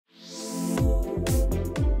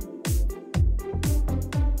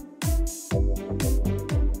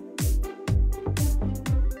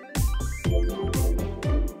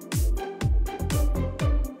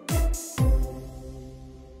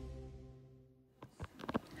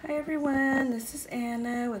Hi everyone, this is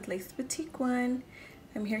Anna with Lace Boutique One.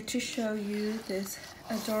 I'm here to show you this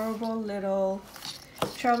adorable little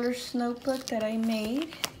traveler's notebook that I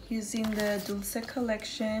made using the Dulce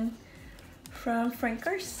collection from Frank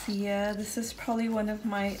Garcia. This is probably one of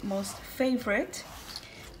my most favorite.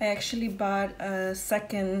 I actually bought a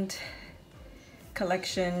second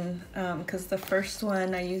collection because the first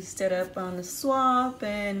one I used it up on the swap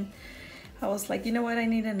and I was like, you know what, I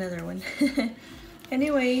need another one.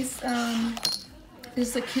 Anyways, this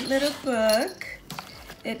is a cute little book.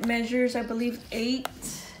 It measures, I believe, 8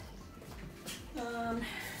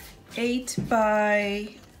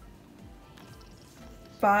 by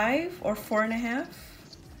 5 or 4.5.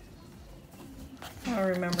 I don't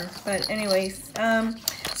remember, but anyways,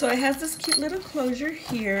 so it has this cute little closure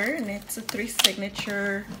here, and it's a 3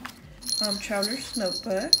 signature traveler's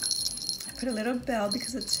notebook. I put a little bell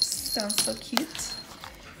because it just sounds so cute,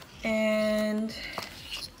 and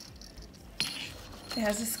it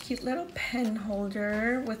has this cute little pen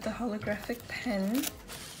holder with the holographic pen,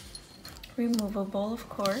 removable of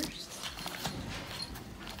course.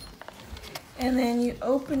 And then you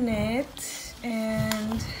open it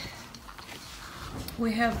and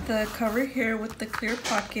we have the cover here with the clear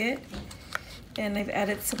pocket, and I've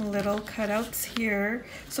added some little cutouts here.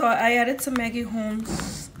 So I added some Maggie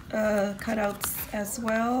Holmes cutouts as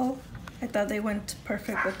well. I thought they went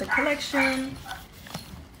perfect with the collection.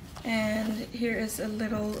 And here is a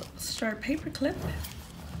little star paper clip.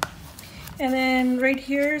 And then right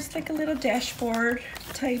here is like a little dashboard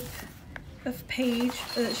type of page,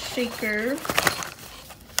 shaker.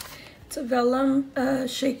 It's a vellum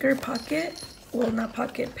shaker pocket. Well, not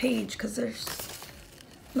pocket, page, because there's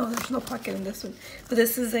no pocket in this one. But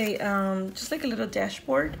this is a just like a little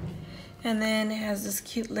dashboard. And then it has this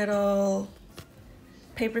cute little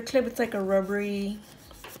paper clip. It's like a rubbery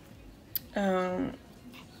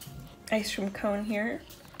ice cream cone here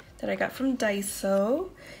that I got from Daiso.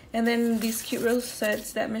 And then these cute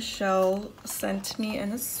rosettes that Michelle sent me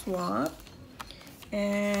in a swap.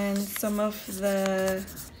 And some of the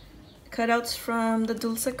cutouts from the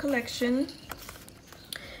Dulce collection.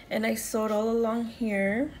 And I sewed all along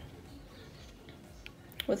here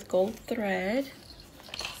with gold thread.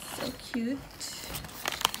 So cute.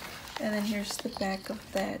 And then here's the back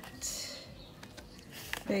of that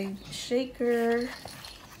big shaker.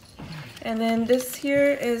 And then this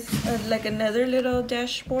here is like another little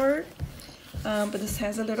dashboard, but this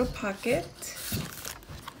has a little pocket,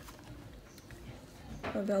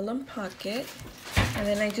 a vellum pocket. And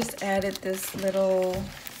then I just added this little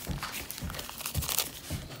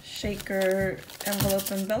shaker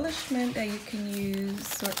envelope embellishment that you can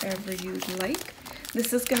use wherever you'd like.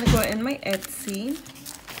 This is gonna go in my Etsy.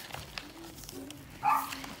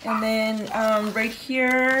 And then right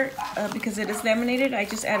here, because it is laminated, I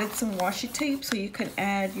just added some washi tape, so you can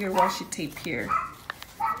add your washi tape here.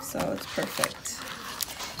 So it's perfect.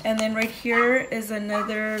 And then right here is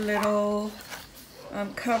another little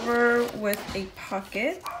cover with a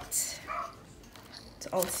pocket. It's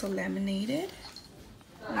also laminated.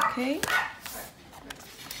 Okay.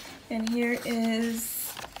 And here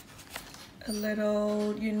is a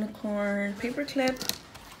little unicorn paper clip.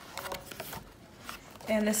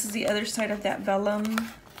 And this is the other side of that vellum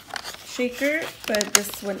shaker, but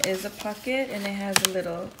this one is a pocket, and it has a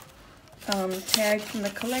little tag from the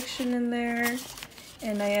collection in there.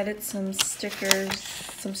 And I added some stickers,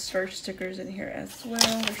 some star stickers in here as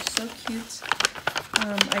well. They're so cute.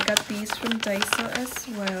 I got these from Daiso as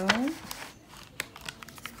well.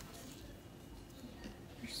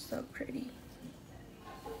 They're so pretty.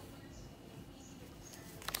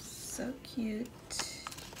 So cute.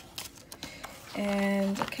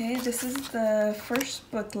 And okay, this is the first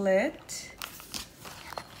booklet,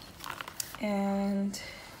 and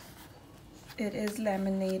it is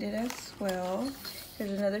laminated as well.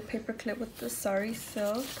 There's another paper clip with the sari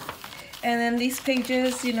silk. And then these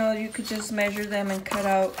pages, you know, you could just measure them and cut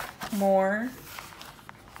out more.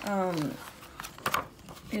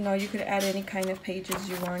 You know, you could add any kind of pages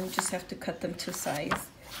you want. You just have to cut them to size.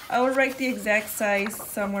 I will write the exact size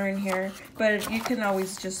somewhere in here, but you can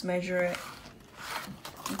always just measure it.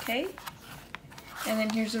 Okay, and then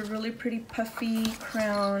here's a really pretty puffy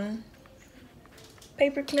crown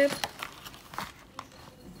paper clip.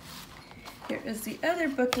 Here is the other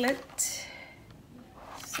booklet,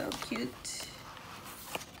 so cute,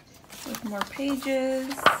 with more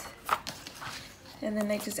pages. And then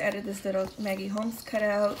I just added this little Maggie Holmes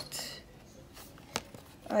cutout.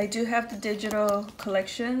 I do have the digital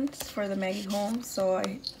collections for the Maggie Holmes, so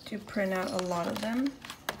I do print out a lot of them.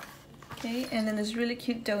 Okay, and then this really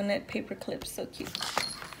cute donut paper clip, so cute.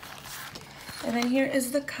 And then here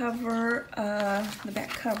is the cover, the back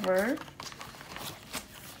cover.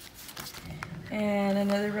 And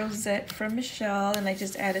another rosette from Michelle, and I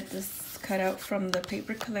just added this cutout from the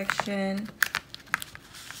paper collection.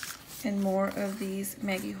 And more of these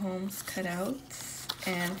Maggie Holmes cutouts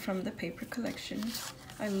and from the paper collection.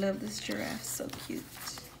 I love this giraffe, so cute.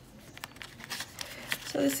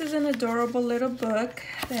 So this is an adorable little book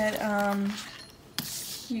that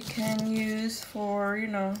you can use for, you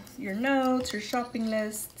know, your notes, your shopping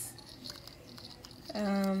lists.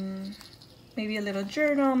 Maybe a little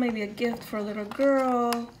journal, maybe a gift for a little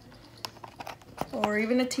girl, or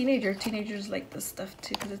even a teenager. Teenagers like this stuff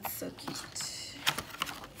too because it's so cute.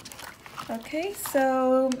 Okay,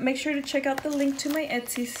 so make sure to check out the link to my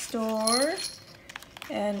Etsy store.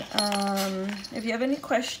 And if you have any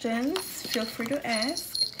questions, feel free to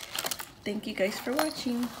ask. Thank you guys for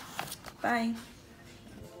watching. Bye.